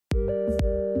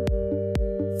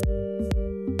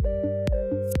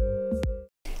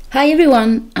Hi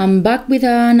everyone, I'm back with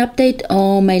an update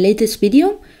on my latest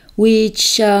video,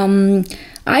 which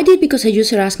I did because a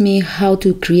user asked me how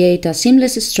to create a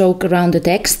seamless stroke around the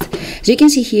text. As you can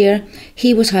see here,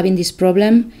 he was having this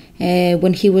problem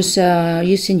when he was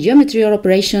using geometry or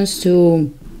operations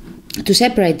to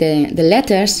separate the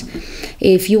letters.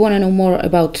 If you want to know more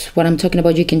about what I'm talking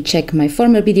about, you can check my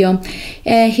former video.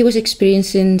 He was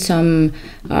experiencing some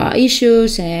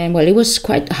issues, and well, it was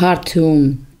quite hard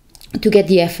to get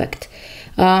the effect.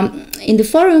 In the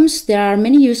forums, there are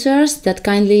many users that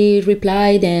kindly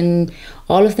replied, and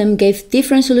all of them gave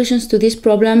different solutions to this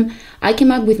problem. I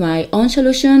came up with my own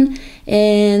solution,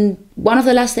 and one of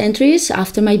the last entries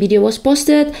after my video was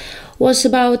posted was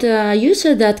about a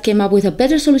user that came up with a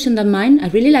better solution than mine. I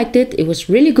really liked it. It was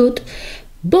really good.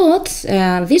 But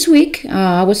this week,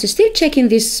 I was still checking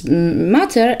this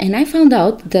matter, and I found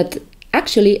out that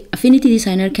actually Affinity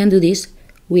Designer can do this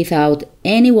without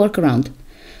any workaround.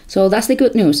 So that's the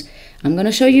good news. I'm going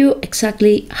to show you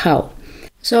exactly how.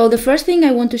 So the first thing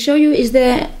I want to show you is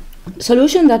the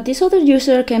solution that this other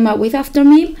user came up with after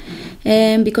me,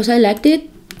 and because I liked it,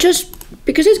 just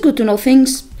because it's good to know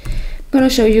things, I'm going to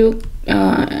show you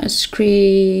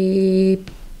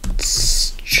script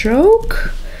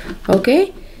stroke.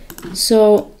 Okay,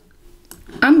 so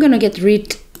I'm going to get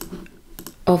rid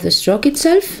of the stroke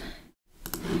itself,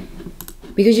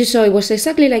 because you saw it was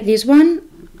exactly like this one.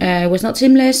 It was not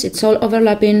seamless, it's all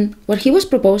overlapping. What he was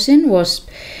proposing was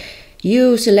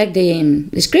you select the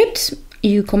script,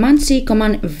 you Command C,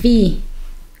 Command V,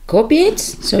 copy it,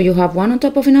 so you have one on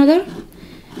top of another,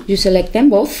 you select them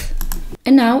both,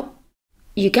 and now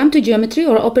you come to geometry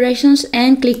or operations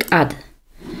and click add,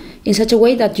 in such a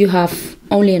way that you have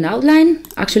only an outline.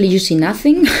 Actually you see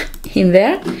nothing in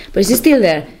there, but it's still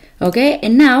there. Okay,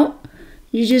 and now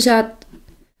you just add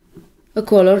a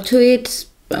color to it,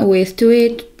 a width to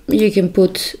it. You can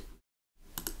put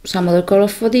some other color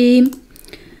for the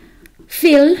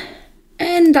fill,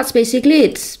 and that's basically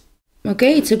it.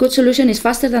 Okay, it's a good solution. It's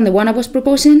faster than the one I was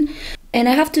proposing, and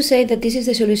I have to say that this is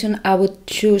the solution I would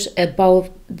choose above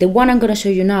the one I'm going to show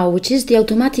you now, which is the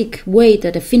automatic way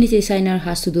that Affinity Designer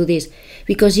has to do this.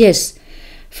 Because yes,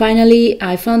 finally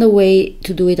I found a way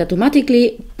to do it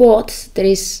automatically, but there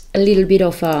is a little bit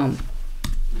of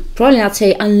probably, I'd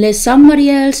say, unless somebody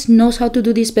else knows how to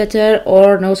do this better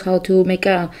or knows how to make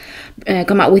come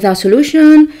up with a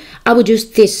solution, I would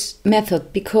use this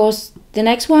method, because the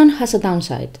next one has a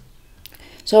downside.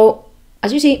 So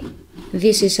as you see,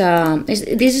 this is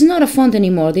not a font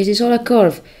anymore. This is all a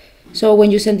curve. So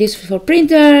when you send this for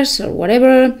printers or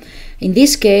whatever, in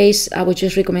this case I would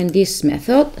just recommend this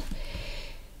method.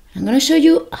 I'm going to show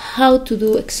you how to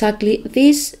do exactly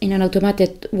this in an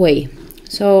automated way.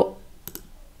 So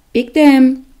pick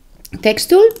the text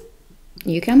tool,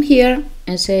 you come here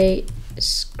and say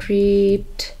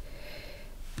script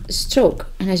stroke,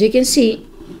 and as you can see,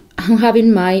 I'm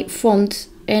having my font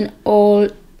and all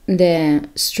the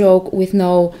stroke with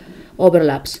no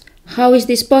overlaps. How is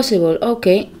this possible?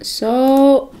 Okay,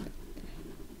 so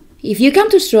if you come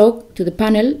to stroke, to the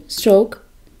panel stroke,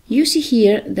 you see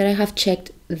here that I have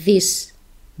checked this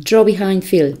draw behind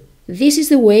fill. This is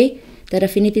the way that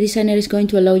Affinity Designer is going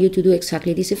to allow you to do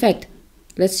exactly this effect.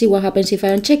 Let's see what happens if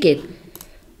I uncheck it.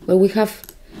 Well, we have,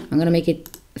 I'm going to make it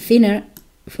thinner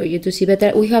for you to see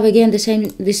better. We have again the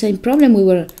same problem we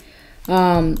were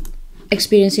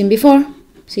experiencing before.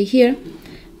 See here,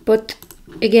 but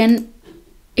again,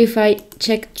 if I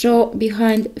check draw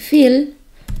behind fill,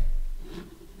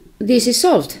 this is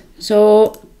solved.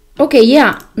 So okay,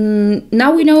 yeah,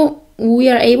 now we know we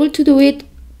are able to do it,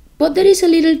 but there is a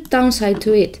little downside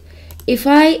to it. If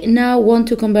I now want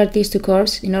to convert this to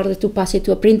curves in order to pass it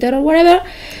to a printer or whatever,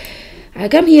 I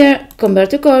come here,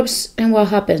 convert to curves, and what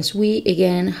happens? We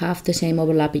again have the same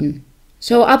overlapping.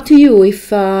 So up to you.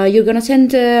 If you're gonna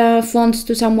send fonts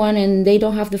to someone and they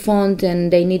don't have the font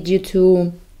and they need you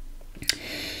to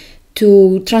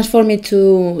transform it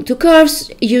to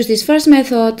curves, use this first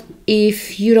method.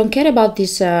 If you don't care about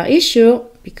this issue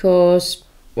because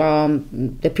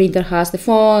the printer has the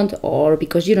font, or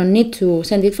because you don't need to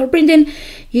send it for printing,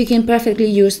 you can perfectly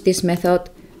use this method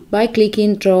by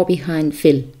clicking draw behind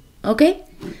fill. Okay,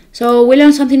 so we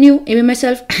learned something new, even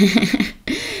myself.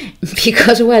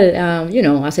 Because well, you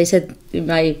know, as I said in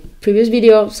my previous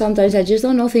video, sometimes I just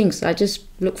don't know things. I just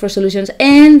look for solutions,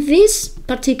 and this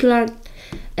particular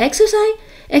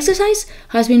exercise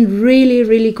has been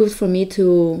really good for me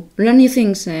to learn new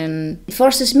things, and it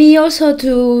forces me also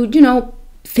to, you know,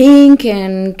 think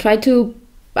and try to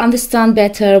understand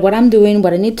better what I'm doing,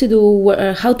 what I need to do,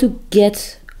 how to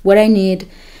get what I need.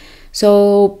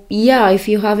 So yeah, if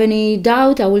you have any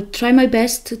doubt, I will try my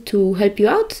best to help you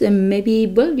out, and maybe,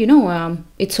 well,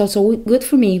 it's also good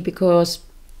for me because,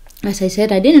 as I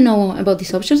said, I didn't know about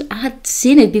these options. I had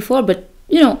seen it before, but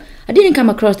I didn't come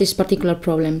across this particular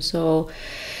problem, so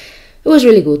it was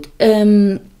really good.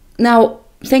 Now,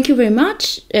 thank you very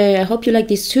much. I hope you like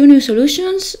these 2 new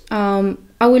solutions.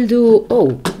 I will do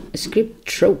script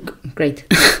stroke, great.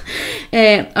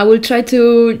 I will try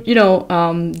to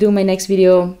do my next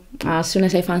video as soon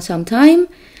as I find some time.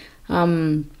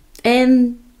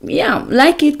 And yeah,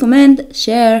 like it, comment,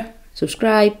 share,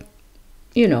 subscribe,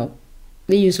 the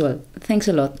usual. Thanks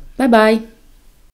a lot. Bye bye.